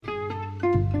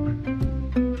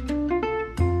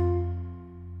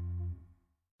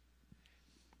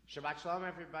Shabbat Shalom,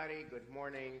 everybody. Good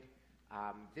morning.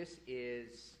 This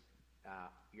is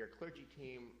your clergy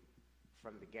team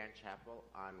from the Gann Chapel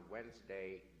on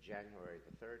Wednesday, January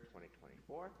the 3rd,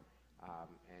 2024.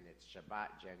 And it's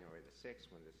Shabbat, January the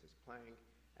 6th, when this is playing.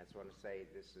 And so I want to say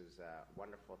this is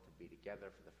wonderful to be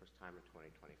together for the first time in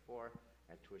 2024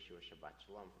 and to wish you a Shabbat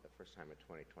Shalom for the first time in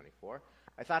 2024.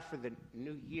 I thought for the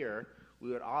new year,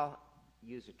 we would all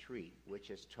use a treat, which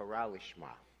is Torah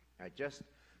Lishma. Just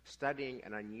studying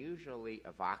an unusually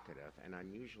evocative and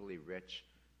unusually rich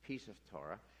piece of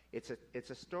Torah. It's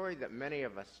a story that many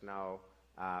of us know.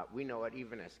 We know it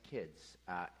even as kids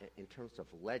in terms of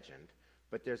legend,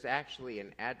 but there's actually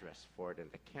an address for it in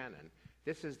the canon.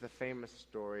 This is the famous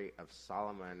story of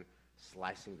Solomon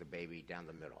slicing the baby down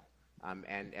the middle.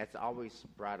 And it's always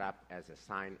brought up as a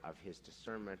sign of his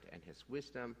discernment and his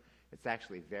wisdom. It's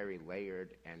actually very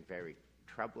layered and very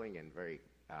troubling and very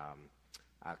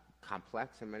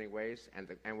complex in many ways.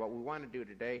 And what we want to do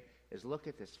today is look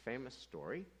at this famous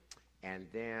story and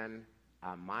then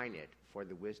mine it for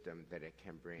the wisdom that it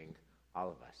can bring all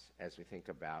of us as we think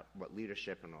about what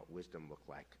leadership and what wisdom look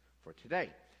like for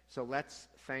today. So let's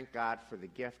thank God for the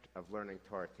gift of learning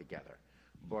Torah together.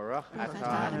 Baruch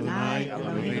atah Adonai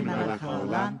Eloheinu melech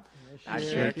haolam,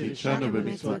 asher kidshanu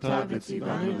b'mitzvotav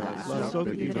v'tzivanu la'asok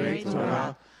b'divrei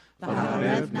Torah,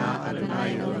 v'ha'arev na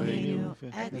Adonai Eloheinu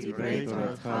et divrei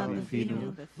Toratcha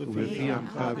b'finu u'b'fi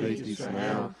amcha beit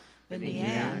Yisrael,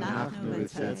 v'niyeh anachnu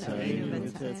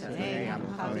v'tzetzareinu v'tzetzarei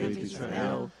amcha beit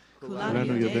Yisrael,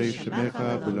 kulanu yodei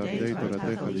shemecha v'lamdei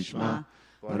Toratecha lishma,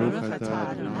 Baruch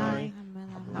atah Adonai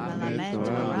המלמד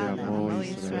תורה לעמו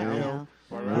ישראל,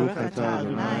 ברוך אתה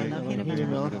אדוני אלוהינו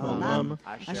מלך העולם,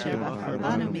 אשר בחר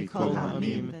בנו מכל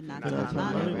העמים, ונתן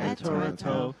לנו את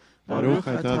תורתו, ברוך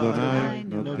אתה אדוני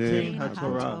נותן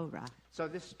התורה. So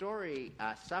this story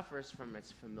suffers from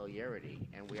its familiarity,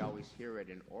 and we always hear it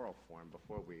in oral form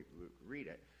before we read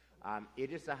it.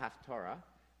 It is the Haftorah.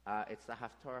 It's the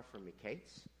Haftorah for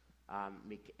Miketz.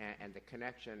 And the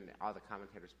connection, all the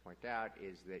commentators point out,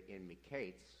 is that in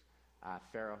Miketz,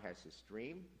 Pharaoh has his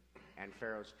dream, and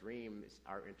Pharaoh's dreams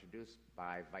are introduced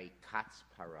by Vaikatz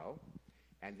Paro,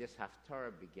 and this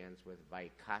Haftorah begins with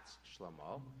Vaikatz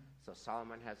Shlomo. So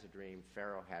Solomon has a dream,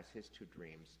 Pharaoh has his two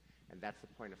dreams, and that's the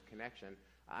point of connection.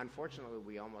 Unfortunately,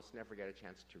 we almost never get a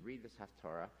chance to read this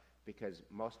Haftorah because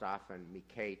most often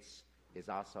Miketz is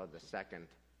also the second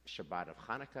Shabbat of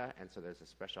Hanukkah, and so there's a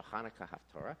special Hanukkah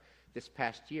Haftorah. This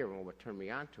past year, what turned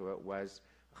me on to it was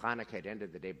Hanukkah had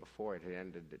ended the day before. It had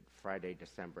ended Friday,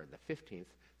 December the 15th.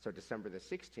 So December the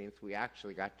 16th, we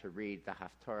actually got to read the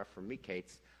Haftorah for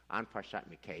Miketz on Parshat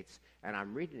Miketz. And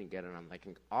I'm reading it, and I'm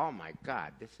thinking, oh, my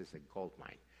God, this is a gold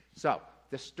mine. So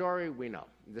the story we know.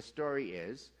 The story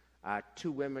is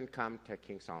two women come to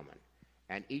King Solomon,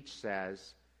 and each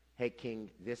says, hey,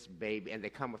 King, this baby, and they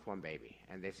come with one baby.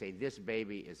 And they say, this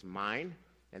baby is mine,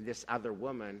 and this other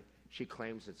woman, she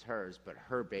claims it's hers, but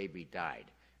her baby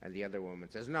died. And the other woman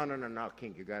says, no,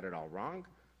 King, you got it all wrong.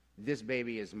 This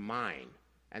baby is mine.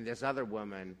 And this other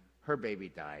woman, her baby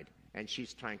died, and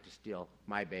she's trying to steal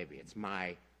my baby. It's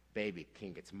my baby,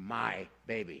 King. It's my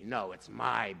baby. No, it's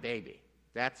my baby.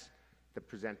 That's the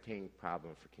presenting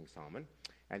problem for King Solomon.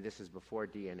 And this is before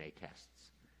DNA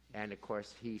tests. And, of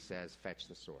course, he says, fetch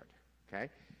the sword. Okay?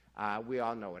 We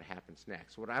all know what happens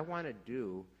next. What I want to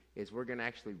do is we're going to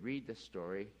actually read the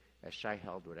story, as Shai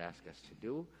Held would ask us to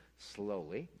do,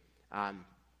 slowly.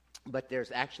 But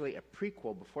there's actually a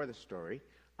prequel before the story,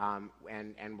 and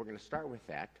we're going to start with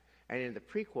that. And in the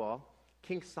prequel,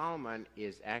 King Solomon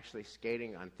is actually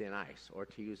skating on thin ice, or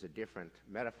to use a different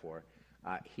metaphor,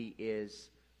 he is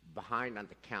behind on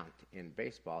the count in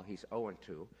baseball. He's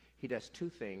 0-2. He does two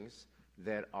things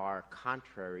that are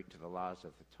contrary to the laws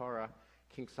of the Torah.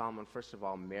 King Solomon, first of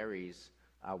all, marries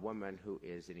a woman who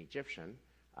is an Egyptian,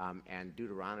 and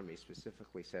Deuteronomy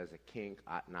specifically says a king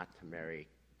ought not to marry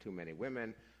too many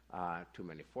women, too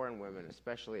many foreign women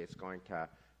especially. It's going to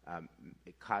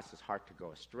cause his heart to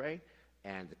go astray.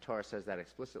 And the Torah says that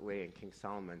explicitly, and King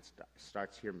Solomon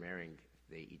starts here marrying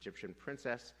the Egyptian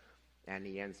princess, and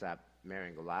he ends up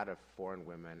marrying a lot of foreign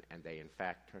women, and they in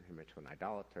fact turn him into an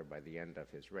idolater. By the end of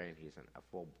his reign, he's a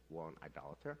full-blown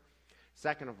idolater.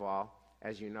 Second of all,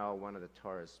 as you know, one of the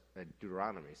Torah's,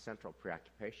 Deuteronomy's central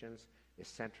preoccupations is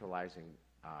centralizing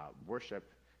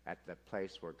worship at the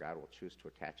place where God will choose to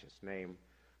attach his name,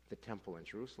 the Temple in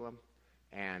Jerusalem.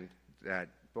 And the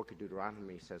book of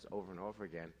Deuteronomy says over and over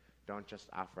again, don't just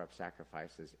offer up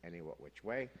sacrifices any which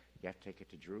way. You have to take it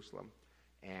to Jerusalem.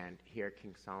 And here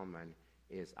King Solomon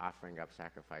is offering up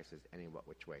sacrifices any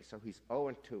which way. So he's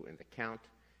 0-2 in the count,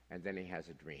 and then he has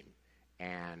a dream.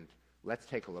 And let's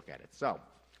take a look at it. So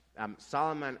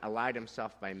Solomon allied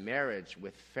himself by marriage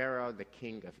with Pharaoh, the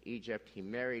king of Egypt. He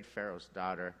married Pharaoh's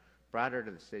daughter, brought her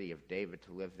to the city of David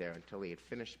to live there until he had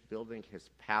finished building his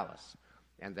palace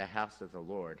and the house of the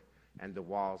Lord and the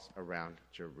walls around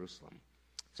Jerusalem.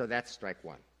 So that's strike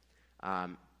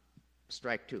one.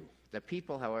 Strike two. The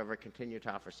people, however, continued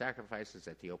to offer sacrifices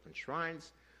at the open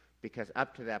shrines because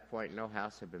up to that point no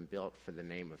house had been built for the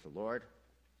name of the Lord.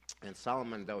 And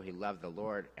Solomon, though he loved the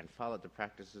Lord and followed the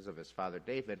practices of his father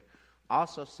David,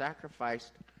 also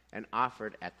sacrificed and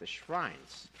offered at the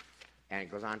shrines. And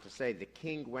it goes on to say, the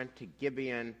king went to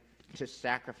Gibeon to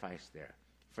sacrifice there,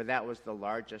 for that was the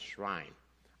largest shrine.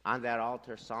 On that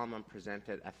altar, Solomon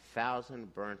presented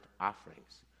 1,000 burnt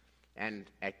offerings. And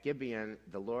at Gibeon,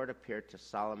 the Lord appeared to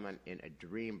Solomon in a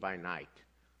dream by night.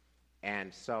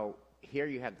 And so here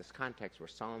you have this context where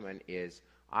Solomon is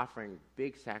offering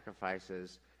big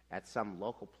sacrifices at some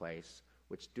local place,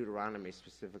 which Deuteronomy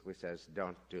specifically says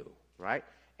don't do, right?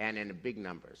 And in big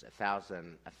numbers,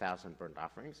 1,000 burnt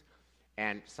offerings.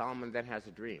 And Solomon then has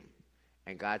a dream.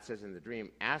 And God says in the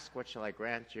dream, ask what shall I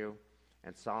grant you?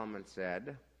 And Solomon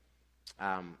said,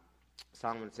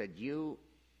 you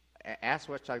ask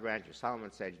what shall I grant you?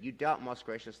 Solomon said, you dealt most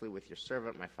graciously with your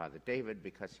servant, my father David,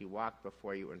 because he walked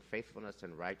before you in faithfulness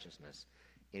and righteousness,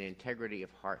 in integrity of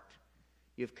heart.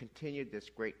 You've continued this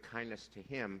great kindness to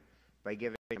him by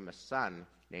giving him a son,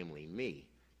 namely me,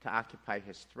 to occupy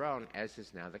his throne, as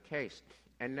is now the case.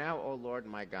 And now, O Lord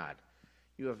my God,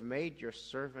 you have made your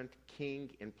servant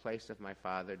king in place of my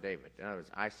father David. In other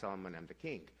words, I, Solomon, am the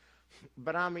king.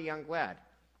 But I'm a young lad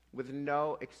with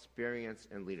no experience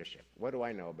in leadership. What do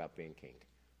I know about being king?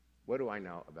 What do I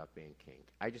know about being king?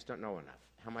 I just don't know enough.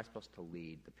 How am I supposed to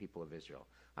lead the people of Israel?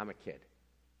 I'm a kid.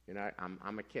 You know,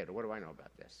 I'm a kid. What do I know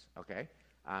about this? Okay?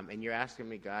 And you're asking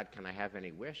me, God, can I have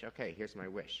any wish? Okay, here's my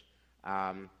wish.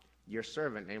 Your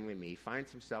servant, namely me,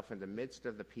 finds himself in the midst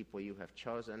of the people you have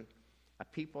chosen, a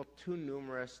people too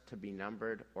numerous to be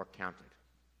numbered or counted.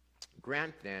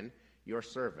 Grant then your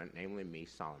servant, namely me,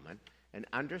 Solomon, an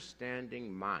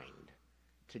understanding mind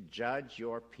to judge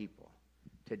your people,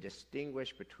 to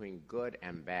distinguish between good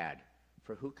and bad,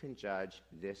 for who can judge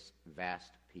this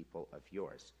vast people of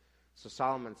yours? So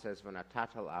Solomon says,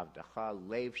 V'natatal avdacha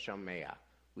lev shomea,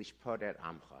 lishpodet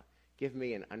amcha. Give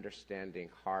me an understanding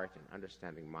heart, an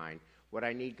understanding mind. What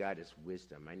I need, God, is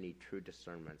wisdom. I need true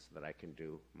discernment so that I can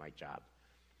do my job.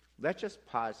 Let's just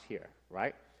pause here,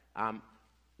 right?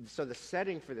 So the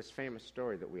setting for this famous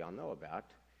story that we all know about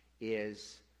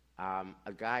is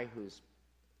a guy who's,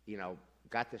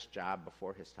 got this job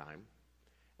before his time,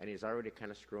 and he's already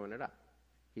kind of screwing it up.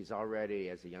 He's already,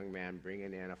 as a young man,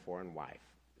 bringing in a foreign wife.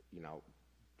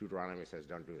 Deuteronomy says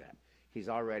don't do that. He's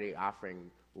already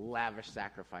offering lavish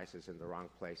sacrifices in the wrong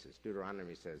places.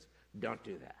 Deuteronomy says don't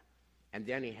do that. And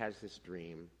then he has this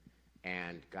dream,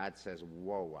 and God says,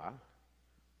 whoa,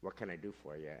 what can I do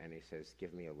for you? And he says,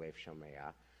 give me a lev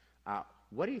shomea.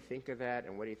 What do you think of that,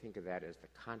 and what do you think of that as the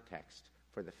context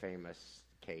for the famous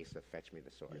case of fetch me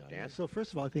the sword? Dan? So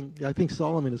first of all, I think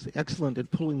Solomon is excellent at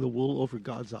pulling the wool over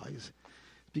God's eyes.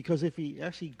 Because if we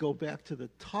actually go back to the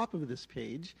top of this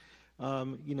page,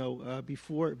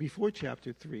 before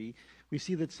chapter 3, we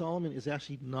see that Solomon is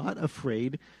actually not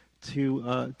afraid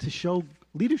to show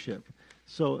leadership.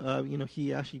 So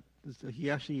he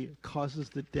actually causes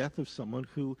the death of someone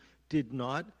who did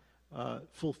not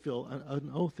fulfill an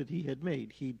oath that he had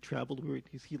made. He traveled,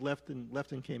 he left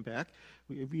and came back.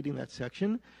 We're reading that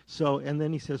section. So, and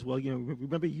then he says, well,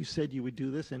 remember you said you would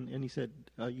do this, and he said,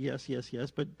 yes,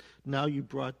 but now you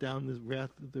brought down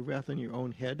the wrath on your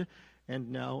own head, and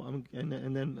now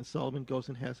and then Solomon goes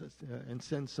and and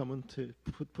sends someone to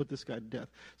put this guy to death.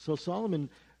 So Solomon,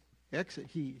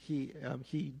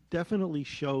 he definitely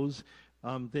shows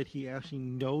that he actually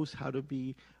knows how to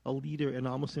be a leader, and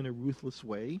almost in a ruthless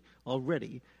way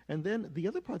already. And then the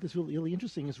other part that's really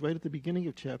interesting is right at the beginning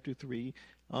of chapter 3,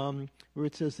 where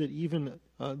it says that even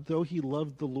though he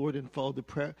loved the Lord and followed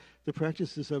the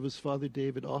practices of his father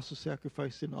David, also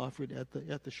sacrificed and offered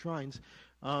at the shrines.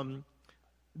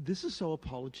 This is so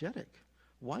apologetic.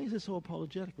 Why is it so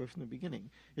apologetic right from the beginning?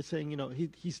 It's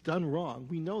saying, he's done wrong.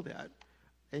 We know that,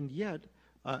 and yet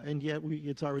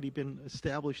it's already been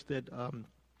established that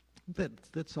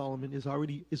that Solomon is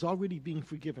already being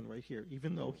forgiven right here,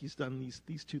 even though he's done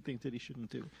these two things that he shouldn't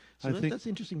do. So that's the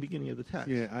interesting beginning of the text.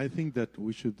 Yeah, I think that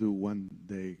we should do one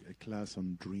day a class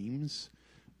on dreams,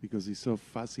 because it's so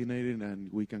fascinating,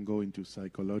 and we can go into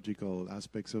psychological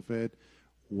aspects of it.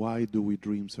 Why do we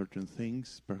dream certain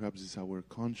things? Perhaps it's our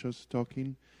conscious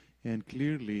talking. And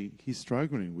clearly, he's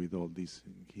struggling with all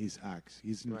his acts.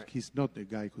 He's not the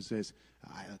guy who says,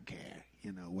 I don't care,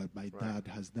 what my dad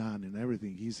has done and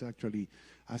everything. He's actually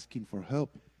asking for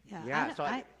help.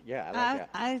 I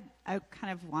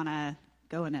kind of want to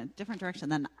go in a different direction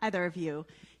than either of you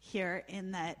here,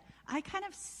 in that I kind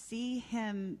of see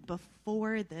him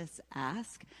before this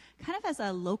ask kind of as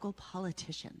a local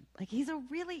politician. Like,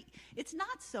 it's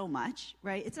not so much,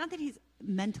 right? It's not that he's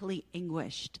mentally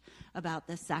anguished about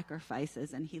the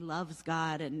sacrifices and he loves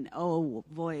God and, oh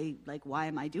boy, like, why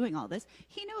am I doing all this?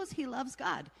 He knows he loves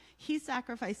God. He's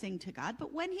sacrificing to God.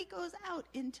 But when he goes out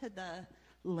into the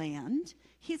land,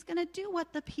 he's going to do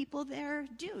what the people there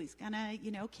do. He's going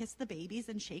to, kiss the babies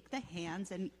and shake the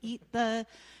hands and eat the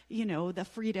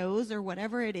Fritos or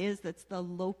whatever it is that's the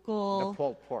local...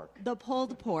 The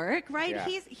pulled pork, right?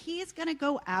 Yeah. He's going to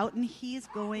go out and he's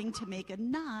going to make a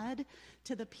nod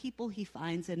to the people he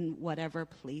finds in whatever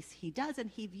place he does. And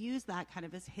he views that kind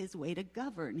of as his way to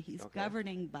govern. He's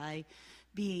governing by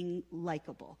being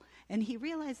likable. And he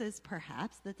realizes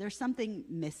perhaps that there's something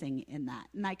missing in that.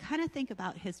 And I kind of think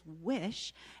about his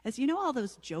wish as, all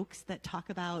those jokes that talk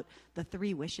about the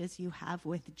 3 wishes you have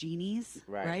with genies,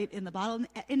 right, in the bottle. And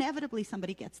inevitably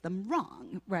somebody gets them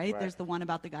wrong, right? There's the one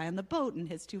about the guy on the boat and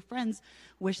his 2 friends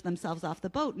wish themselves off the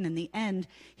boat. And in the end,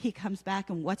 he comes back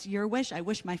and what's your wish? I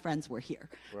wish my friends were here,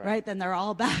 right? Then they're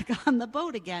all back on the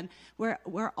boat again.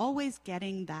 We're always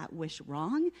getting that wish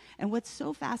wrong. And what's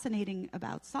so fascinating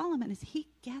about Solomon is he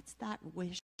gets that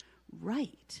wish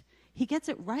right. He gets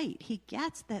it right. He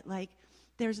gets that, like,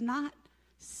 there's not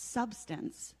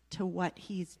substance to what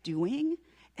he's doing,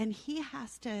 and he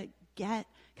has to get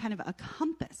kind of a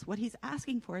compass. What he's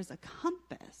asking for is a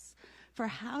compass for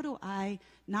how do I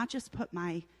not just put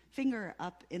my finger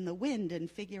up in the wind and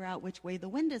figure out which way the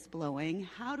wind is blowing,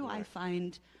 how do I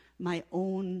find my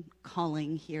own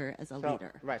calling here as a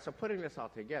leader? Right, so putting this all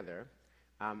together,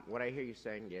 what I hear you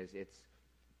saying is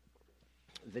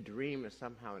the dream is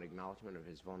somehow an acknowledgement of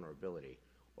his vulnerability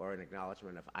or an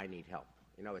acknowledgement of I need help.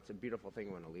 It's a beautiful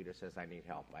thing when a leader says I need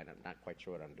help. I'm not quite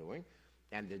sure what I'm doing.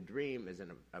 And the dream is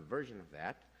a version of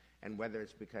that. And whether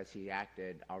it's because he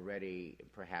acted already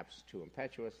perhaps too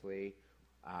impetuously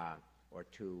or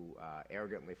too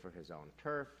arrogantly for his own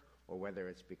turf, or whether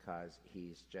it's because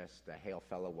he's just a hail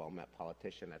fellow, well-met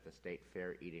politician at the state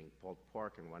fair eating pulled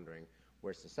pork and wondering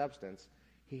where's the substance,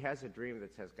 he has a dream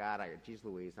that says, God, geez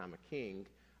Louise, I'm a king.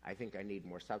 I think I need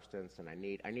more substance, and I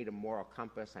need a moral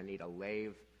compass. I need a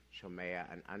lave, shomea,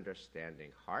 an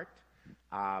understanding heart.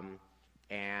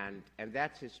 And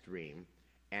that's his dream.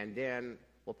 And then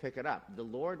we'll pick it up. The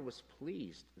Lord was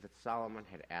pleased that Solomon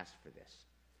had asked for this.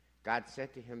 God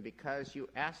said to him, because you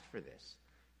asked for this,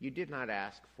 you did not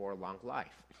ask for long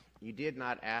life. You did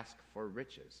not ask for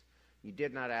riches. You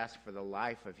did not ask for the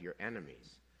life of your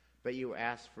enemies, but you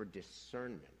asked for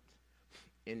discernment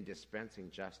in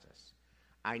dispensing justice.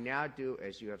 I now do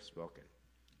as you have spoken.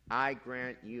 I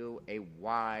grant you a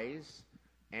wise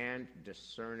and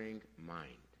discerning mind.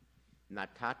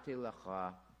 Natati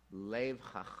lecha lev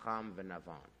chacham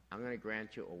v'navan. I'm going to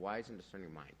grant you a wise and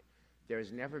discerning mind. There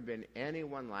has never been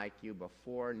anyone like you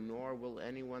before, nor will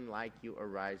anyone like you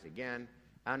arise again.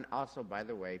 And also, by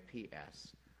the way, P.S.,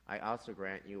 I also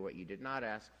grant you what you did not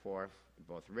ask for,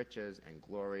 both riches and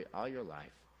glory all your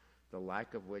life, the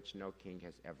like of which no king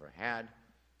has ever had.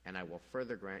 And I will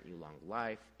further grant you long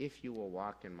life, if you will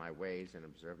walk in my ways and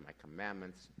observe my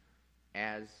commandments,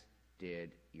 as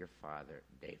did your father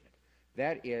David.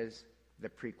 That is the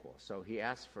prequel. So he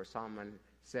asks for, Solomon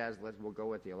says, we'll go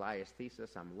with the Elias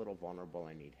thesis. I'm a little vulnerable.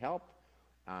 I need help.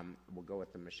 We'll go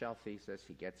with the Michelle thesis.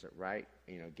 He gets it right.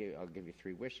 I'll give you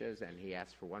 3 wishes. And he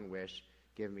asks for 1 wish.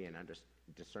 Give me an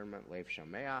discernment, lev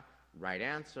shomea. Right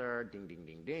answer. Ding, ding,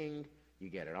 ding, ding. You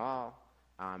get it all.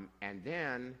 And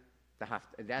then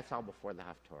that's all before the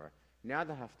Haftorah. Now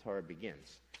the Haftorah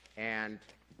begins. And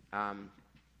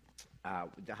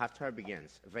the Haftorah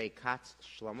begins. Veikatz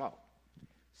Shlomo.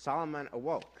 Solomon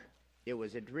awoke. It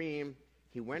was a dream.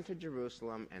 He went to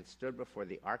Jerusalem and stood before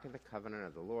the Ark of the Covenant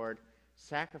of the Lord,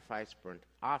 sacrificed burnt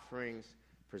offerings,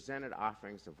 presented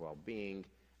offerings of well-being,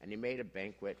 and he made a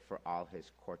banquet for all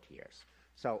his courtiers.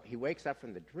 So he wakes up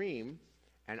from the dream,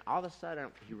 and all of a sudden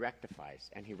he rectifies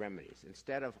and he remedies.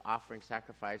 Instead of offering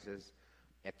sacrifices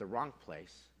at the wrong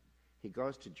place, he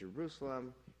goes to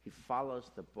Jerusalem, he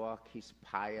follows the book, he's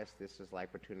pious. This is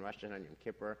like between Rosh Hashanah and Yom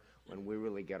Kippur, when we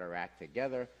really get our act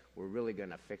together, we're really going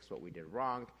to fix what we did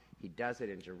wrong. He does it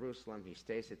in Jerusalem, he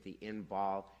stays at the Inn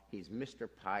Ball, he's Mr.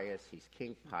 Pious, he's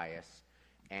King Pious,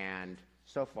 and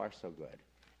so far so good.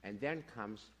 And then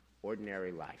comes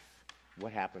ordinary life.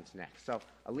 What happens next? So,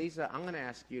 Aliza, I'm going to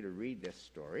ask you to read this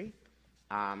story,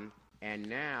 And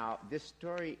now this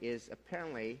story is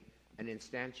apparently an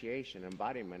instantiation,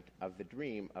 embodiment of the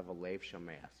dream of a Lev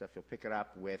Shomea. So if you'll pick it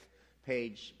up with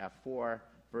page 4,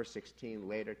 verse 16,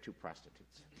 later 2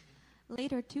 prostitutes.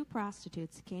 Later 2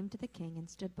 prostitutes came to the king and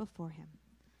stood before him.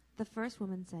 The first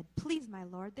woman said, "Please, my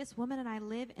lord, this woman and I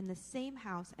live in the same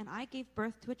house, and I gave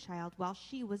birth to a child while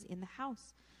she was in the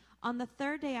house. On the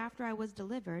 3rd day after I was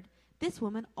delivered, this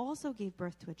woman also gave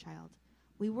birth to a child.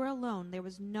 We were alone. There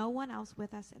was no one else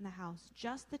with us in the house,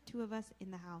 just the 2 of us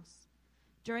in the house.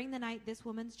 During the night, this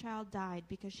woman's child died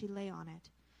because she lay on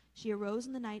it. She arose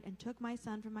in the night and took my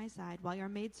son from my side while your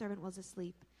maidservant was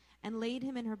asleep, and laid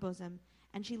him in her bosom,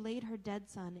 and she laid her dead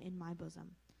son in my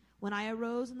bosom. When I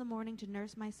arose in the morning to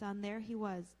nurse my son, there he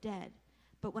was, dead.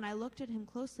 But when I looked at him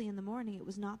closely in the morning, it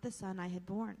was not the son I had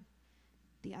born."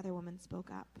 The other woman spoke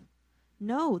up.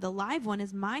 "No, the live one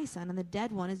is my son, and the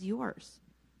dead one is yours."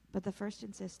 But the first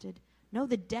insisted, "No,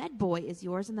 the dead boy is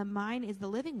yours, and the mine is the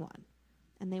living one."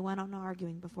 And they went on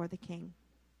arguing before the king.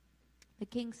 The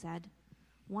king said,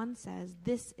 "One says,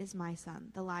 'This is my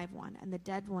son, the live one, and the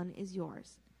dead one is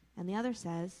yours.' And the other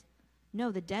says,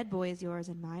 'No, the dead boy is yours,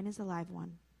 and mine is the live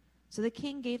one.' So the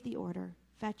king gave the order,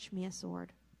 'Fetch me a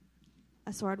sword.'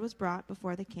 A sword was brought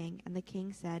before the king, and the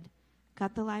king said,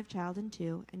 'Cut the live child in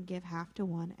 2 and give half to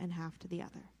one and half to the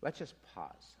other.'" Let's just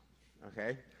pause,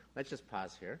 okay? Let's just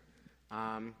pause here.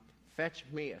 Fetch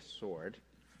me a sword.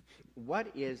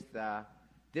 What is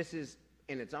this is,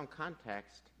 in its own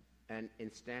context, an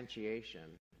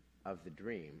instantiation of the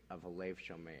dream of a Lev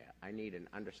Shomea. I need an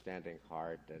understanding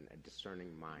heart and a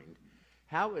discerning mind.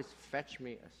 How is fetch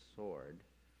me a sword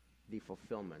the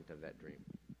fulfillment of that dream?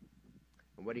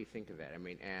 And what do you think of that? I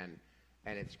mean, and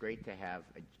it's great to have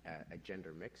a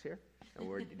gender mix here. And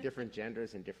we're different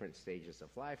genders in different stages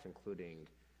of life, including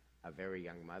a very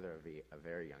young mother of a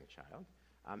very young child.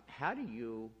 How do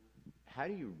you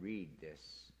read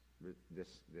this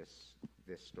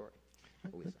story,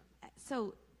 Elisa?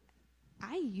 So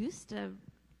I used to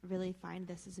really find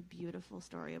this as a beautiful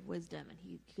story of wisdom, and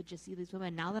he could just see these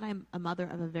women. Now that I'm a mother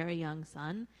of a very young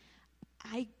son,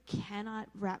 I cannot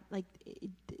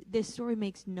this story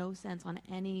makes no sense on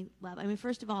any level. I mean,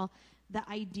 first of all, the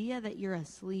idea that you're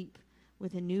asleep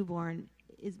with a newborn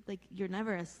is like you're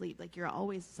never asleep. Like you're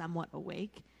always somewhat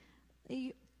awake,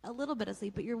 a little bit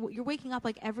asleep, but you're waking up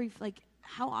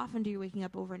how often do you waking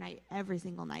up overnight every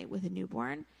single night with a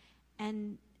newborn,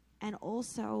 and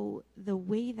also the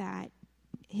way that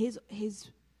his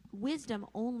wisdom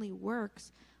only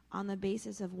works on the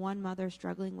basis of one mother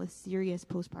struggling with serious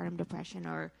postpartum depression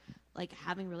or like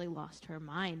having really lost her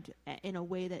mind in a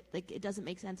way that like it doesn't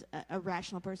make sense. A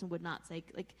rational person would not say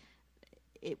like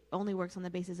it only works on the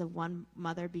basis of one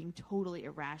mother being totally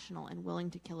irrational and willing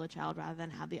to kill a child rather than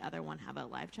have the other one have a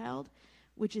live child,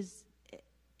 which is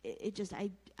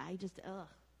I just ugh.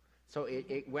 So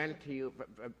it went to you.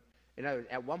 In other words,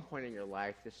 at one point in your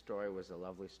life, this story was a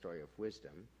lovely story of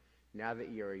wisdom. Now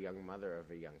that you're a young mother of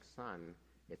a young son,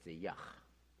 it's a yuck.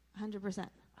 100%.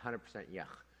 100% yuck.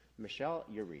 Michelle,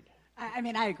 you read. I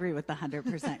mean, I agree with the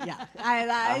 100%. Yeah,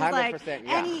 100%.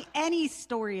 Like any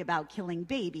story about killing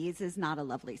babies is not a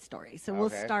lovely story. So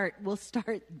Okay. we'll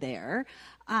start there.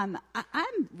 I'm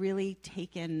really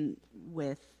taken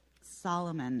with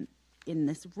Solomon in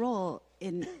this role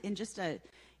in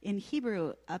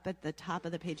Hebrew. Up at the top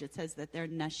of the page, it says that they're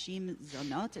nashim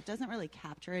zonot. It doesn't really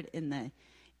capture it in the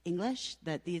English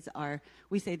that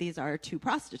we say these are 2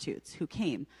 prostitutes who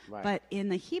came. Right. But in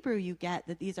the Hebrew, you get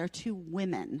that these are 2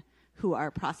 women who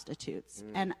are prostitutes.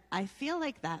 And I feel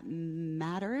like that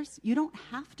matters. You don't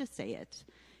have to say it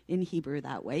in Hebrew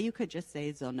that way. You could just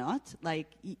say zonot. Like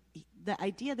the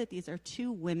idea that these are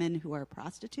 2 women who are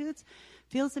prostitutes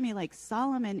feels to me like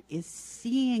Solomon is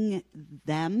seeing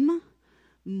them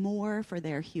more for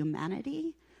their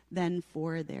humanity than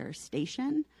for their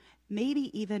station. Maybe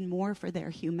even more for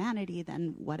their humanity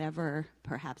than whatever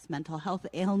perhaps mental health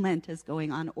ailment is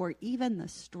going on, or even the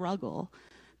struggle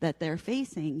that they're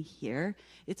facing here.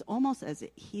 It's almost as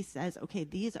he says, okay,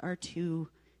 these are 2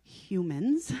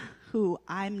 humans who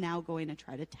I'm now going to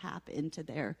try to tap into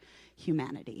their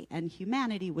humanity. And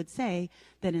humanity would say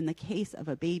that in the case of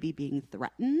a baby being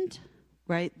threatened,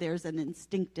 right, there's an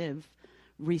instinctive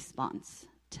response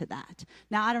to that.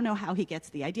 Now, I don't know how he gets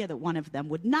the idea that one of them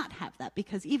would not have that,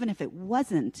 because even if it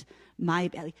wasn't my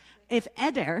belly, if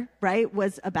Eder, right,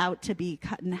 was about to be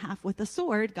cut in half with a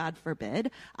sword, God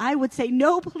forbid, I would say,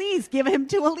 no, please give him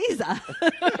to Eliza,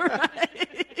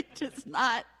 right? It's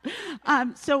not.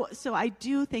 So I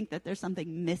do think that there's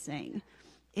something missing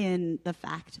in the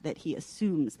fact that he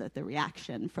assumes that the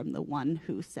reaction from the one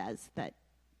who says that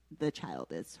the child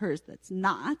is hers that's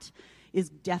not is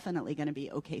definitely going to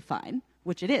be okay, fine,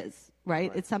 which it is,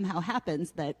 right? It somehow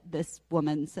happens that this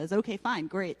woman says, okay, fine,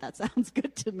 great, that sounds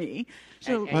good to me.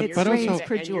 So it strains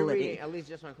credulity. At least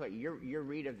just one quick, your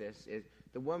read of this is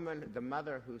the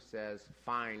mother who says,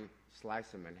 fine,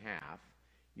 slice him in half.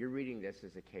 You're reading this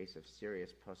as a case of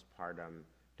serious postpartum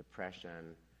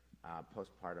depression,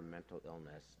 postpartum mental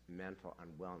illness, mental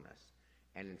unwellness.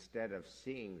 And instead of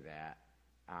seeing that,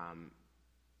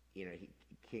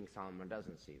 King Solomon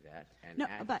doesn't see that. And no,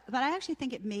 but I actually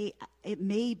think it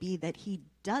may be that he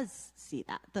does see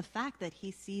that. The fact that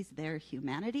he sees their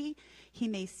humanity, he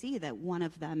may see that one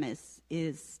of them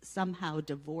is somehow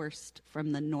divorced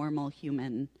from the normal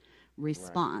human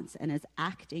response and is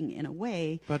acting in a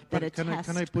way that a test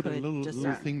can I put could a little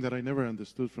discern. thing that I never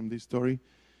understood from this story?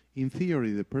 In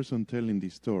theory, the person telling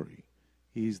this story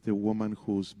is the woman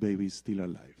whose baby is still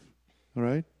alive. All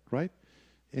right? Right?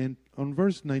 And on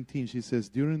verse 19, she says,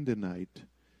 during the night,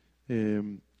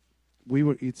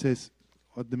 it says,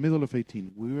 at the middle of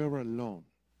 18, we were alone.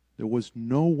 There was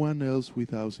no one else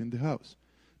with us in the house.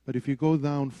 But if you go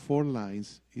down 4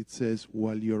 lines, it says,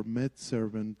 while your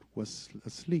maidservant was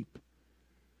asleep.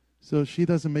 So she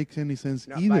doesn't make any sense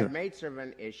either. By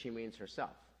maidservant, she means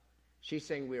herself. She's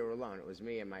saying we were alone. It was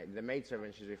me and the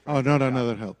maidservant. She's referring Oh, to not herself.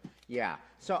 another help. Yeah.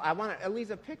 So I want to,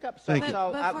 Elisa, pick up. Thank you.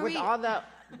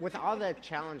 With all the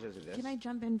challenges of this. Can I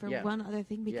jump in for one other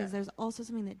thing? Because there's also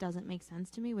something that doesn't make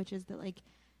sense to me, which is that, like,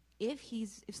 if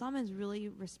Solomon's really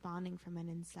responding from an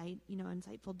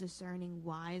insightful, discerning,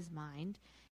 wise mind,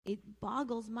 it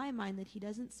boggles my mind that he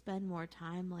doesn't spend more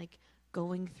time, like,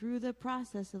 going through the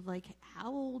process of, like, how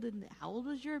old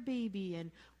was your baby and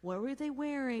what were they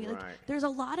wearing? Like, there's a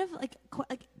lot of like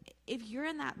if you're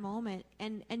in that moment,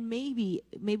 and maybe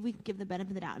we can give the benefit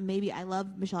of the doubt. And maybe I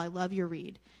love your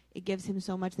read. It gives him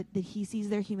so much that he sees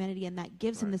their humanity, and that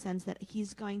gives him the sense that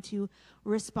he's going to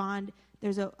respond.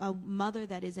 There's a mother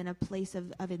that is in a place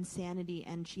of insanity,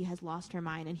 and she has lost her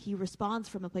mind, and he responds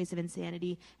from a place of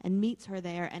insanity and meets her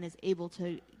there and is able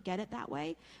to get it that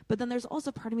way. But then there's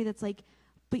also part of me that's like,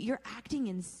 but you're acting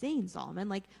insane, Solomon.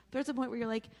 Like, there's a point where you're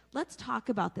like, let's talk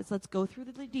about this. Let's go through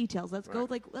the details. Let's go,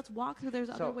 like, let's walk through. There's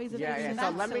other ways of doing it.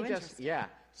 So let me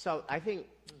So I think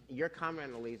your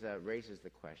comment, Elisa, raises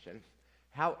the question,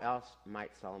 how else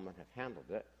might Solomon have handled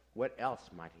it? What else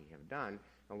might he have done?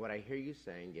 And what I hear you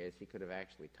saying is he could have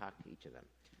actually talked to each of them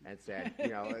and said,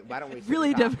 why don't we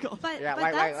really difficult. But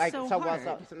that's so hard.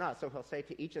 So he'll say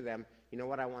to each of them, you know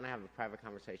what, I want to have a private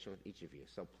conversation with each of you.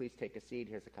 So please take a seat.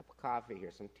 Here's a cup of coffee.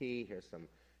 Here's some tea. Here's some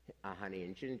honey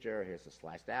and ginger. Here's a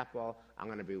sliced apple. I'm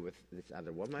going to be with this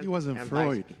other woman. He wasn't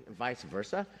Freud. Vice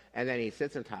versa. And then he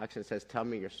sits and talks and says, tell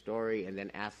me your story, and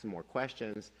then asks some more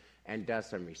questions and does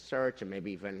some research and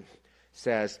maybe even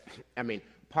says,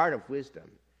 part of wisdom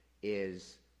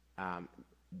is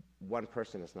one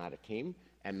person is not a team,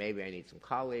 and maybe I need some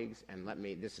colleagues, and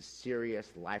this is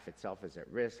serious, life itself is at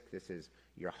risk,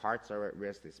 your hearts are at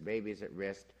risk, this baby is at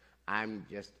risk, I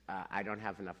don't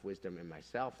have enough wisdom in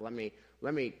myself, let me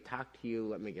talk to you,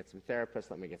 let me get some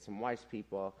therapists, let me get some wise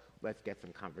people, let's get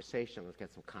some conversation, let's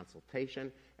get some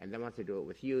consultation, and then once I do it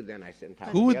with you, then I sit and talk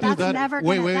to Who would do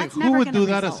that? Who would do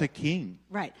that as a king?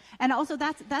 Right. And also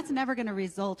that's never going to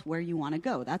result where you want to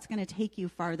go. That's going to take you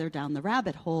farther down the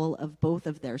rabbit hole of both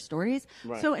of their stories.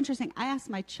 Right. So interesting. I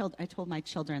told my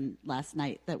children last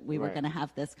night that we were going to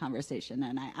have this conversation,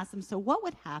 and I asked them, so what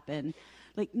would happen?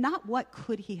 Like, not what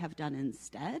could he have done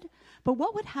instead, but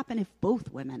what would happen if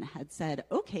both women had said,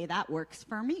 okay, that works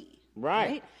for me.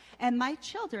 Right? And my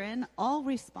children all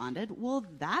responded, well,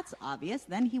 that's obvious.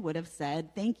 Then he would have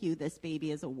said, thank you, this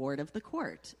baby is a ward of the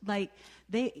court. Like,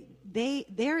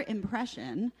 their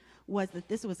impression was that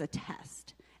this was a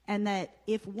test, and that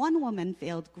if one woman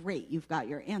failed, great, you've got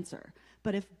your answer.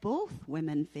 But if both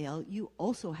women fail, you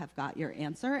also have got your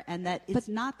answer, and that it's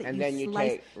not that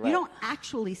you don't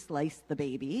actually slice the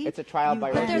baby. It's a trial by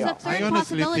ordeal. But there's a third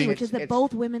possibility, which is that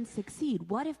both women succeed.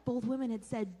 What if both women had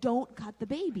said, don't cut the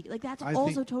baby? Like, that's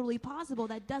also totally possible.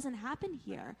 That doesn't happen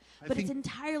here. But it's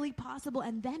entirely possible,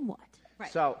 and then what?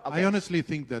 Right. So, I honestly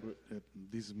think that,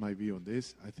 this is my view on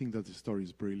this, I think that the story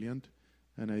is brilliant,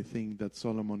 and I think that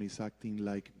Solomon is acting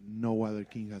like no other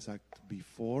king has acted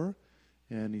before.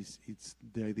 And it's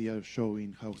the idea of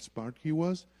showing how smart he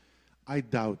was. I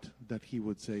doubt that he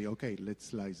would say, okay, let's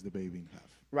slice the baby in half.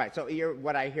 Right. So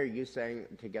what I hear you saying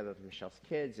together with Michelle's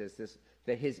kids is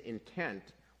that his intent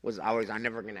was always, I'm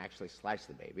never going to actually slice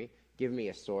the baby. Give me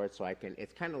a sword so I can.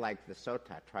 It's kind of like the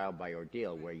sota, trial by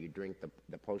ordeal, where you drink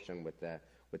the potion with the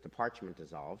parchment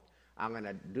dissolved. I'm going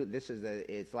to do this.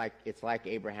 It's like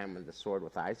Abraham and the sword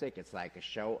with Isaac. It's like a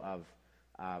show of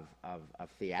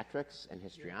theatrics and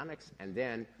histrionics, and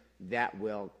then that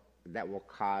will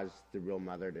cause the real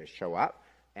mother to show up.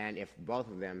 And if both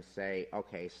of them say,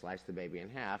 okay, slice the baby in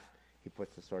half, he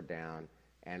puts the sword down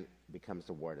and becomes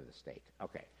the ward of the state.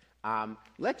 Okay.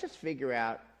 Let's just figure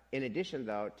out, in addition,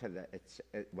 though, to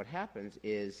what happens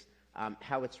is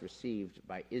how it's received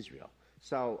by Israel.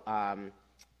 So,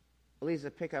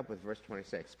 Elisa, pick up with verse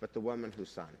 26. But the woman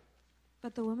whose son.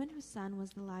 But the woman whose son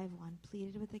was the live one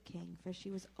pleaded with the king, for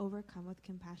she was overcome with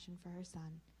compassion for her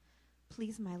son.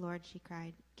 Please, my lord, she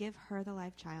cried, give her the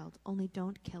live child, only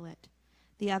don't kill it.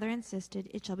 The other insisted,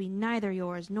 it shall be neither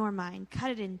yours nor mine,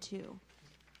 cut it in two.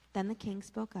 Then the king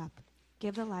spoke up.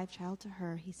 Give the live child to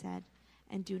her, he said,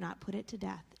 and do not put it to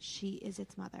death. She is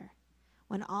its mother.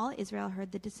 When all Israel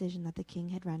heard the decision that the king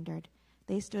had rendered,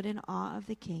 they stood in awe of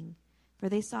the king, for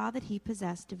they saw that he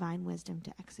possessed divine wisdom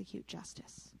to execute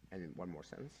justice. And one more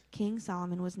sentence. King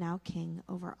Solomon was now king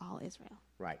over all Israel.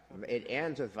 Right. It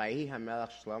ends with Vayi HaMelech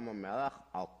Shlomo Melech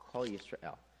al Kol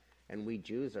Yisrael. And we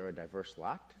Jews are a diverse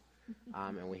lot,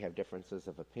 and we have differences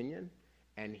of opinion.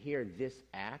 And here, this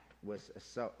act was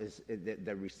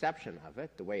the reception of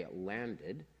it, the way it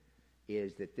landed,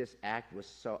 is that this act was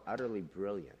so utterly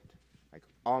brilliant. Like,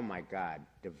 oh my God,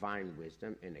 divine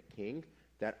wisdom in a king,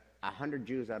 that 100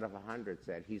 Jews out of 100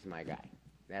 said, he's my guy.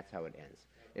 That's how it ends.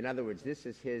 In other words, this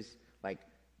is his, like,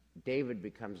 David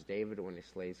becomes David when he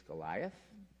slays Goliath,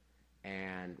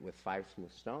 and with 5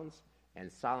 smooth stones,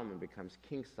 and Solomon becomes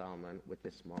King Solomon with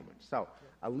this moment. So,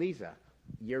 Aliza,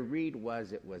 your read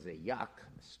was it was a yuck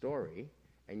story,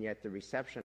 and yet the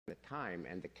reception at the time,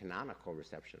 and the canonical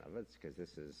reception of it, because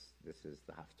this is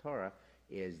the Haftorah,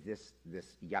 is this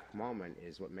yuck moment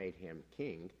is what made him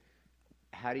king.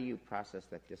 How do you process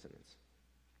that dissonance?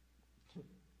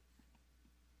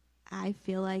 I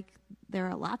feel like there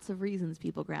are lots of reasons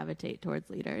people gravitate towards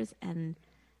leaders, and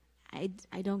I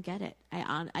don't get it.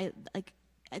 I like,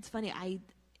 it's funny.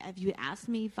 If you asked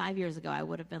me 5 years ago, I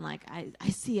would have been like, I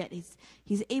see it.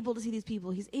 He's able to see these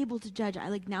people. He's able to judge.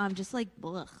 Now I'm just like,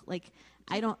 ugh. Like,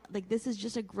 I don't, like, this is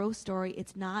just a gross story.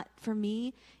 It's not, for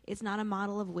me, it's not a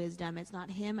model of wisdom. It's not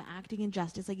him acting in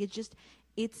justice. Like, it's just,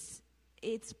 it's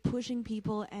pushing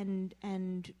people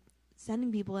and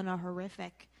sending people in a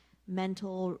horrific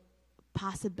mental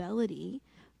possibility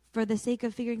for the sake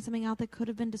of figuring something out that could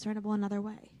have been discernible another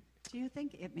way. Do you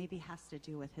think it maybe has to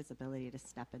do with his ability to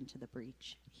step into the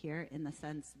breach here, in the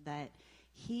sense that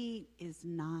he is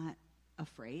not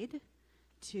afraid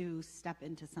to step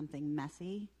into something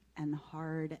messy and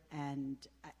hard and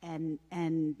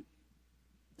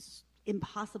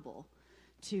impossible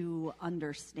to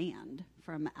understand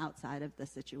from outside of the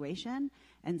situation,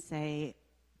 and say,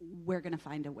 we're going to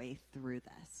find a way through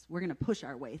this. We're going to push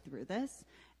our way through this,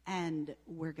 and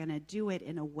we're going to do it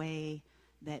in a way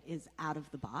that is out of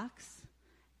the box,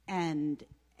 and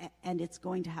it's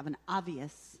going to have an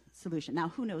obvious solution. Now,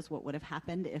 who knows what would have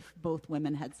happened if both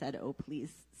women had said, oh,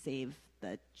 please save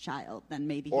the child, then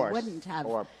maybe he wouldn't have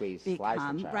or please slice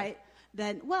the child. Right?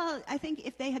 Then, well, I think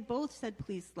if they had both said,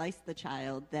 please slice the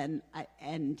child, then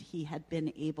and he had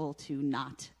been able to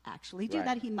not actually do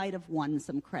that, he might have won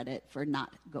some credit for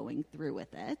not going through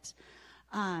with it.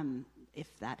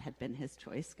 If that had been his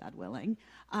choice, God willing.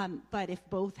 But if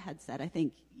both had said, I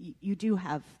think you do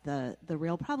have the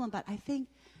real problem. But I think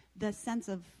the sense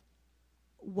of,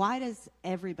 why does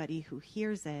everybody who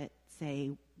hears it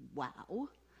say, wow,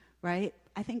 right?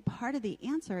 I think part of the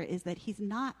answer is that he's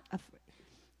not afraid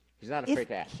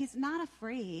to ask. He's not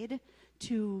afraid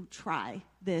to try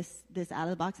this out of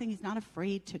the box thing. He's not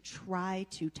afraid to try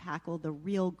to tackle the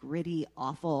real gritty,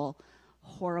 awful,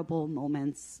 horrible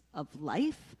moments of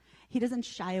life. He doesn't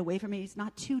shy away from it. He's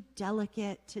not too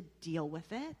delicate to deal with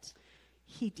it.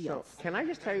 He deals. So, can I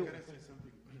just tell you? Can I say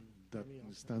something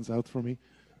that stands out for me?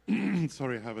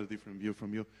 Sorry, I have a different view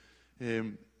from you.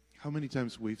 How many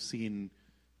times we've seen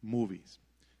movies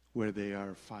where there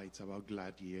are fights about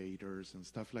gladiators and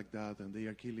stuff like that, and they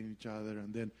are killing each other,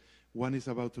 and then one is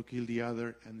about to kill the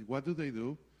other, and what do?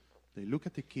 They look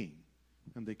at the king,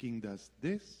 and the king does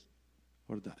this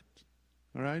or that.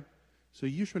 All right? So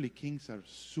usually kings are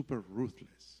super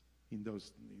ruthless in the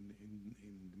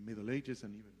Middle Ages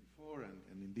and even before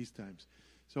and in these times.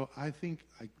 So I think,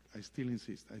 I still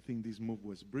insist, I think this move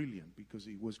was brilliant because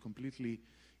it was completely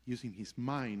using his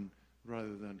mind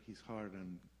rather than his heart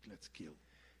and let's kill.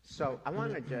 So I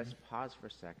want to just pause for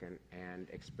a second and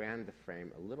expand the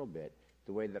frame a little bit,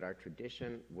 the way that our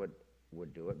tradition would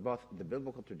do it, both the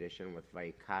biblical tradition with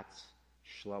Vayikatz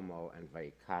Shlomo and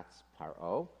Vayikatz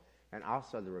Paro, and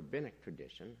also the rabbinic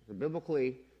tradition. So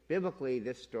biblically,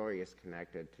 this story is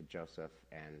connected to Joseph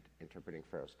and interpreting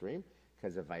Pharaoh's dream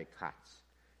because of Vayikatz.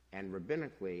 And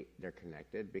rabbinically, they're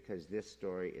connected because this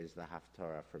story is the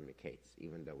Haftarah from Miketz,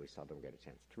 even though we seldom get a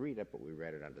chance to read it, but we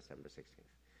read it on December 16th.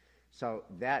 So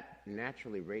that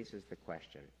naturally raises the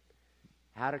question,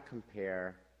 how to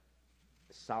compare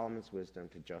Solomon's wisdom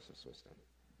to Joseph's wisdom.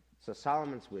 So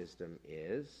Solomon's wisdom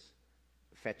is,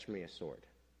 fetch me a sword.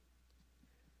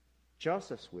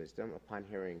 Joseph's wisdom, upon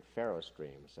hearing Pharaoh's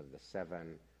dreams of the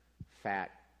 7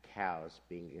 fat cows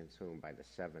being consumed by the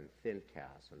 7 thin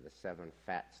cows and the 7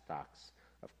 fat stalks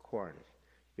of corn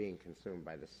being consumed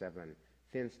by the 7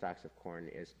 thin stalks of corn,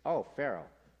 is, oh, Pharaoh,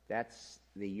 that's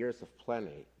the years of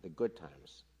plenty, the good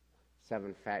times.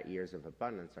 7 fat years of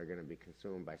abundance are going to be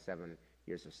consumed by 7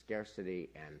 years of scarcity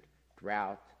and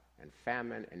drought and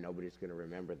famine, and nobody's going to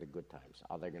remember the good times.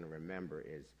 All they're going to remember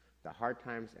is the hard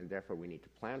times, and therefore we need to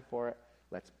plan for it.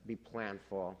 Let's be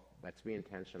planful. Let's be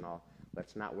intentional.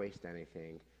 Let's not waste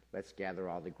anything. Let's gather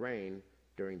all the grain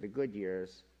during the good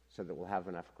years so that we'll have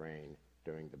enough grain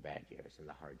during the bad years and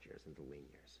the hard years and the lean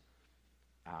years,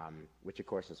 which, of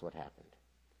course, is what happened.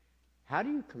 How do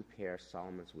you compare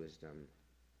Solomon's wisdom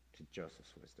to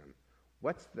Joseph's wisdom?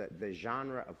 What's the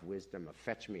genre of wisdom of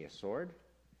fetch me a sword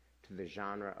to the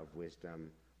genre of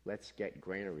wisdom, let's get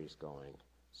granaries going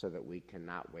so that we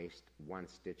cannot waste one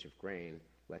stitch of grain.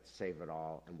 Let's save it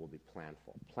all and we'll be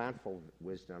planful. Planful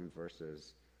wisdom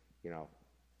versus,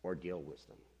 ordeal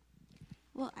wisdom.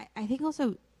 Well, I think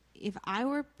also if I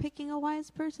were picking a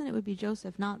wise person, it would be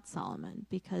Joseph, not Solomon,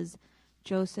 because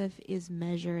Joseph is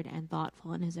measured and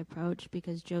thoughtful in his approach,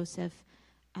 because Joseph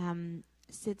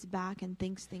sits back and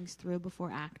thinks things through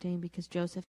before acting, because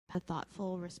Joseph has a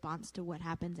thoughtful response to what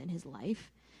happens in his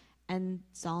life. And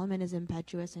Solomon is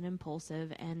impetuous and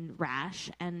impulsive and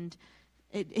rash, and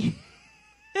I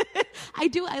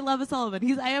love a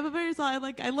Solomon. I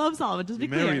love Solomon, just to be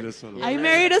clear. Married a Solomon. I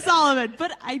married a Solomon,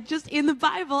 but in the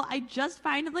Bible, I just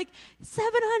find him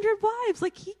 700 wives.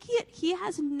 He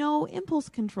has no impulse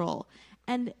control.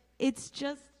 And it's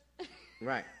just...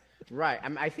 Right.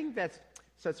 I think it's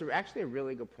actually a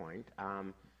really good point.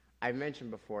 I've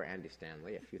mentioned before Andy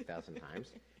Stanley a few thousand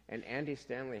times, and Andy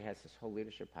Stanley has this whole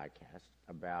leadership podcast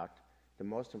about the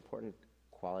most important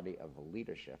quality of a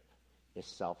leadership is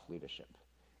self-leadership,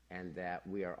 and that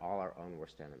we are all our own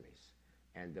worst enemies,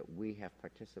 and that we have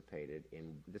participated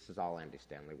in, this is all Andy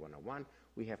Stanley 101,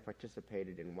 we have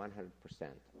participated in 100%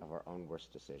 of our own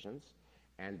worst decisions,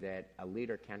 and that a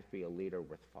leader can't be a leader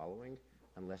worth following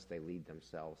unless they lead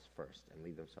themselves first and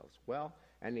lead themselves well.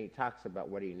 And he talks about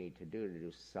what do you need to do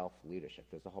self-leadership.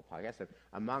 There's a whole podcast. And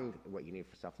among what you need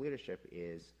for self-leadership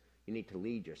is you need to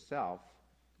lead yourself,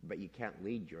 but you can't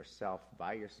lead yourself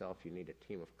by yourself. You need a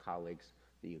team of colleagues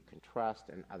that you can trust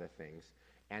and other things.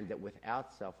 And that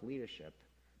without self-leadership,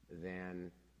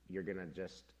 then you're going to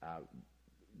just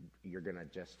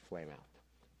flame out.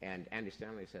 And Andy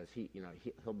Stanley says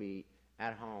he'll be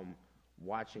at home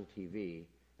watching TV,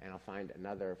 and I'll find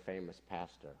another famous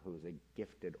pastor who's a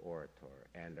gifted orator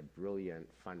and a brilliant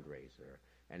fundraiser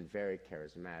and very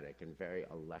charismatic and very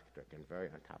electric and very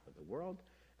on top of the world.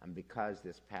 And because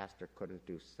this pastor couldn't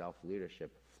do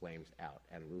self-leadership, flames out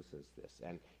and loses this.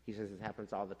 And he says it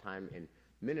happens all the time in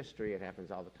ministry. It happens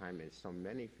all the time in so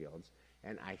many fields.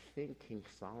 And I think King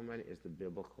Solomon is the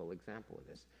biblical example of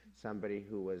this. Somebody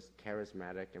who was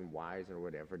charismatic and wise or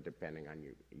whatever, depending on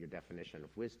your definition of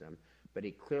wisdom, but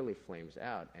he clearly flames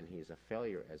out, and he's a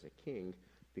failure as a king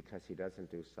because he doesn't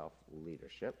do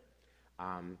self-leadership.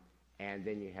 And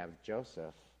then you have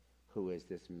Joseph, who is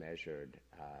this measured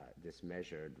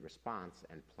response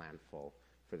and planful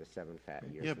for the 7 fat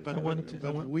years. Yeah, but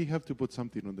we have to put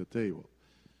something on the table.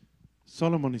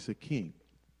 Solomon is a king.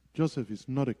 Joseph is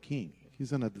not a king.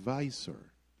 He's an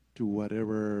advisor to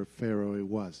whatever Pharaoh it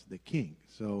was, the king.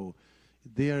 So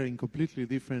they are in completely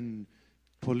different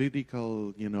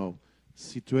political,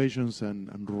 situations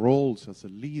and roles as a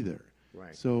leader.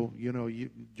 Right. So,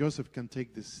 Joseph can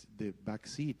take the back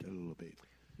seat a little bit.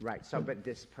 Right. So, but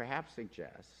this perhaps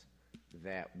suggests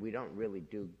that we don't really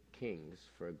do kings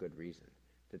for a good reason.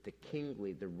 That the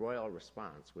royal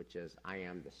response, which is, I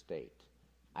am the state,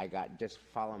 just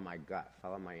follow my gut,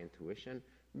 follow my intuition,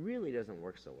 really doesn't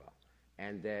work so well.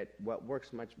 And that what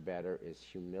works much better is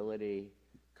humility,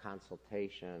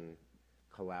 consultation,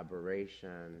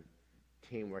 collaboration,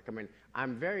 teamwork. I mean,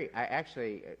 I'm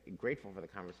actually grateful for the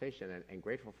conversation and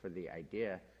grateful for the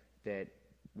idea that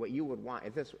what you would want,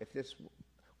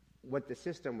 what the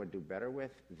system would do better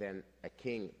with than a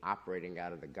king operating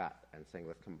out of the gut and saying,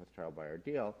 let's come with trial by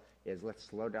ordeal, is let's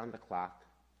slow down the clock,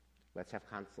 let's have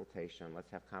consultation,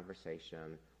 let's have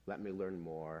conversation, let me learn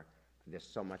more. There's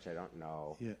so much I don't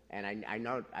know. Yeah. And I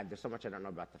know there's so much I don't know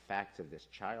about the facts of this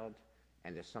child,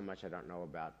 and there's so much I don't know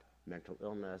about mental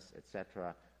illness,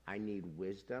 etc. I need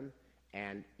wisdom.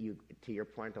 And you, to your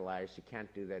point, Elias, you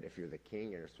can't do that if you're the king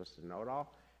and you're supposed to know it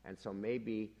all. And so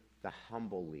maybe the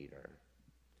humble leader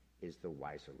is the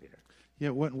wiser leader. Yeah,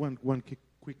 one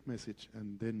quick message,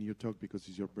 and then you talk because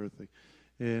it's your birthday.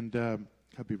 And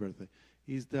happy birthday.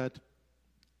 Is that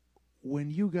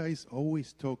when you guys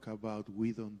always talk about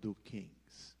we don't do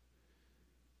kings,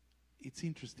 it's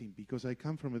interesting because I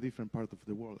come from a different part of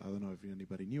the world. I don't know if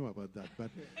anybody knew about that,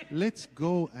 but let's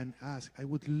go and ask. I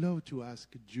would love to ask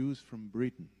Jews from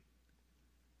Britain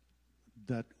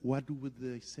that what would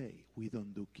they say? We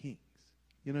don't do kings.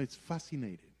 You know, it's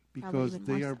fascinating because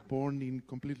they are born in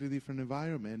completely different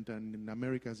environment, and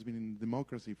America has been in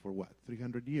democracy for what,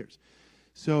 300 years.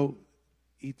 So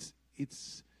it's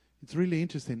really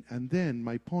interesting. And then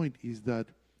my point is that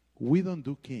we don't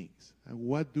do kings. And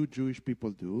what do Jewish people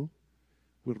do?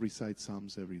 We recite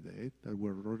Psalms every day that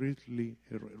were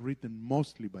written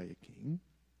mostly by a king,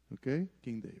 okay,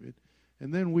 King David.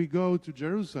 And then we go to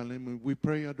Jerusalem and we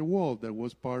pray at the wall that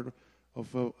was part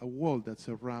of a wall that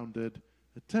surrounded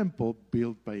a temple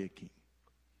built by a king.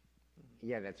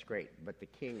 Yeah, that's great. But the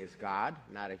king is God,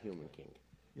 not a human king.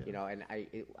 Yeah. You know, and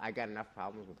I got enough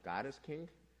problems with God as king,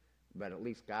 but at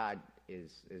least God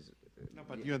is no,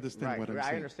 but you understand what I'm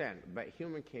saying. I understand, but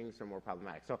human kings are more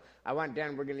problematic. So I want,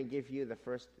 Dan, we're going to give you the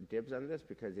first dibs on this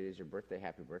because it is your birthday.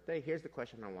 Happy birthday. Here's the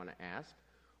question I want to ask.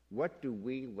 What do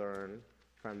we learn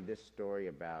from this story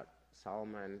about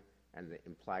Solomon and the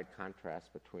implied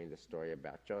contrast between the story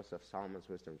about Joseph, Solomon's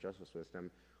wisdom, Joseph's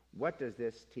wisdom? What does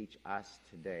this teach us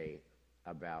today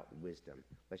about wisdom?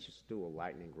 Let's just do a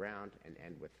lightning round and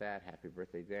end with that. Happy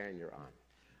birthday, Dan. You're on.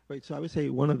 Right, so I would say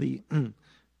one of the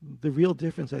the real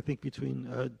difference, I think,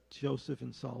 between Joseph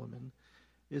and Solomon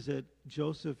is that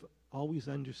Joseph always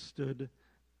understood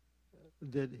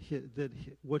that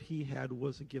what he had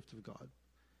was a gift of God.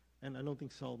 And I don't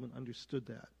think Solomon understood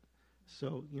that.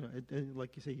 So, you know,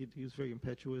 like you say, he was very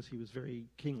impetuous. He was very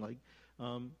king-like.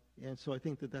 And so I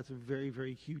think that that's a very,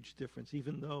 very huge difference,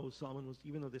 even though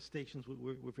the stations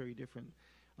were very different.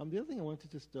 The other thing I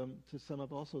wanted to just to sum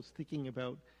up also is thinking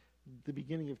about the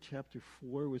beginning of chapter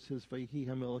 4, which says, Vayhi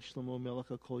HaMelech Shlomo Melech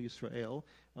HaKol Yisrael,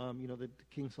 you know, that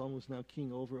King Solomon was now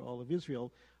king over all of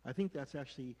Israel. I think that's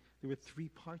actually, there were 3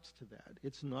 parts to that.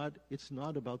 It's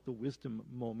not about the wisdom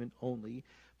moment only,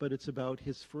 but it's about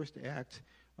his first act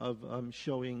of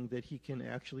showing that he can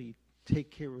actually take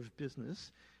care of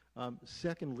business.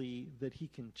 Secondly, that he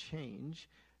can change.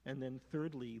 And then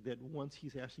thirdly, that once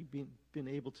he's actually been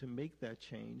able to make that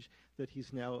change, that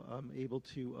he's now able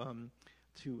to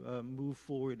move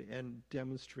forward and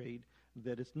demonstrate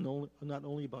that it's not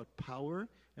only about power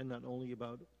and not only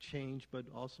about change, but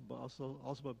also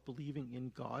about believing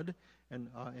in God and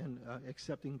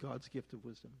accepting God's gift of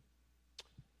wisdom.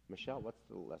 Michelle, what's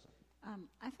the lesson?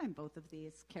 I find both of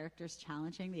these characters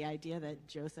challenging. The idea that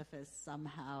Joseph is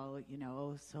somehow, you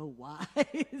know, so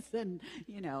wise, and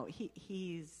you know,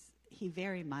 he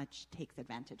very much takes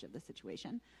advantage of the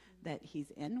situation that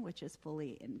he's in, which is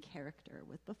fully in character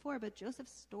with before. But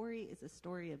Joseph's story is a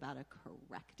story about a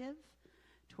corrective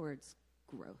towards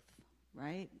growth,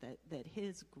 right? That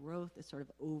his growth is sort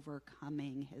of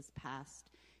overcoming his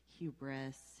past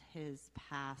hubris, his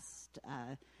past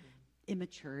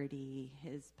immaturity,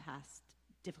 his past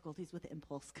difficulties with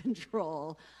impulse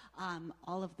control,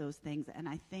 all of those things. And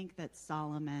I think that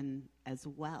Solomon as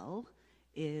well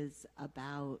is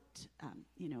about,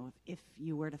 you know, if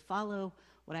you were to follow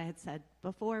what I had said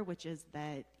before, which is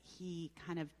that he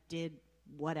kind of did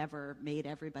whatever made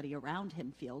everybody around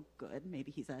him feel good.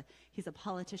 Maybe he's a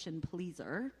politician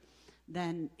pleaser.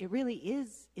 Then it really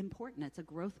is important. It's a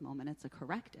growth moment. It's a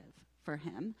corrective for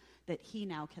him that he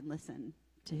now can listen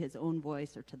to his own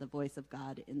voice or to the voice of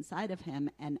God inside of him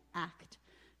and act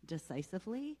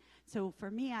decisively. So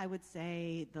for me, I would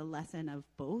say the lesson of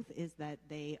both is that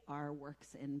they are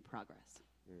works in progress.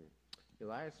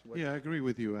 Elias? Yeah, I agree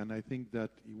with you, and I think that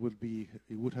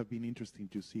it would have been interesting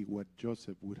to see what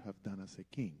Joseph would have done as a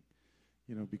king.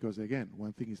 You know, because again,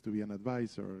 one thing is to be an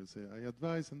advisor, say I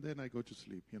advise and then I go to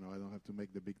sleep. You know, I don't have to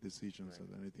make the big decisions or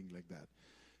anything like that.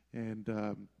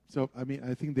 And so, I mean,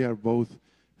 I think they are both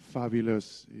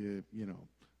fabulous, you know,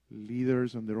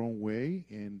 leaders on their own way,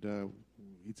 and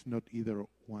it's not either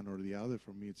one or the other.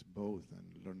 For me, it's both,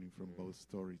 and learning from both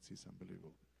stories is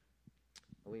unbelievable.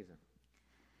 Elisa.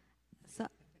 So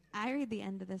I read the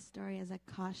end of this story as a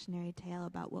cautionary tale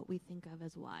about what we think of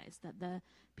as wise, that the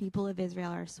people of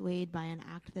Israel are swayed by an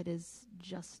act that is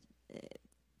just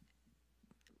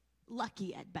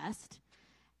lucky at best,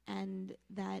 and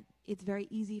that it's very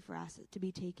easy for us to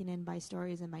be taken in by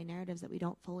stories and by narratives that we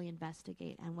don't fully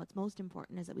investigate. And what's most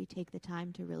important is that we take the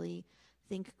time to really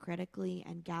think critically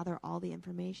and gather all the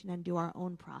information and do our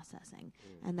own processing,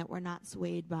 and that we're not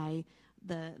swayed by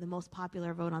the most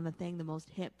popular vote on the thing, the most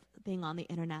hip thing on the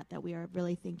internet, that we are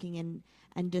really thinking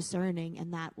and discerning,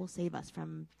 and that will save us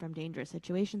from dangerous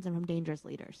situations and from dangerous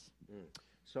leaders.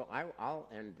 So I'll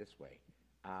end this way.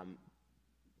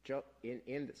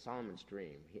 In Solomon's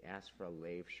dream, he asked for a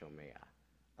lev shomeah,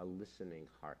 a listening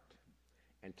heart.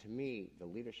 And to me, the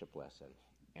leadership lesson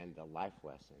and the life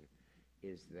lesson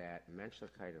is that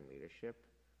menschlichkeit and leadership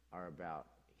are about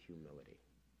humility.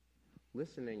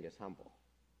 Listening is humble.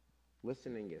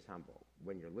 Listening is humble.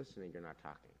 When you're listening, you're not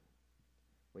talking.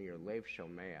 When you're lev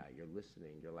shomeah, you're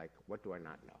listening, you're like, what do I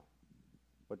not know?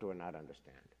 What do I not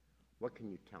understand? What can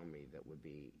you tell me that would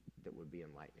be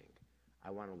enlightening?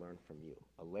 I want to learn from you.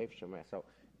 A lev shomeah. So,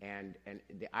 and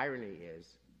the irony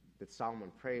is that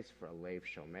Solomon prays for a lev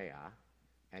shomeah,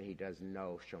 and he does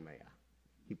no shomeah.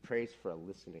 He prays for a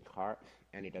listening heart,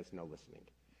 and he does no listening.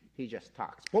 He just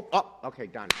talks. Whoop, oh, okay,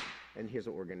 done. And here's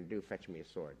what we're going to do. Fetch me a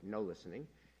sword. No listening.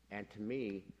 And to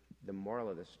me, the moral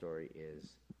of the story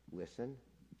is listen,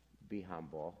 be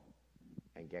humble,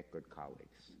 and get good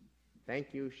colleagues.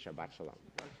 Thank you. Shabbat shalom.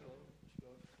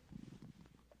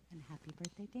 And happy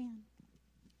birthday, Dan.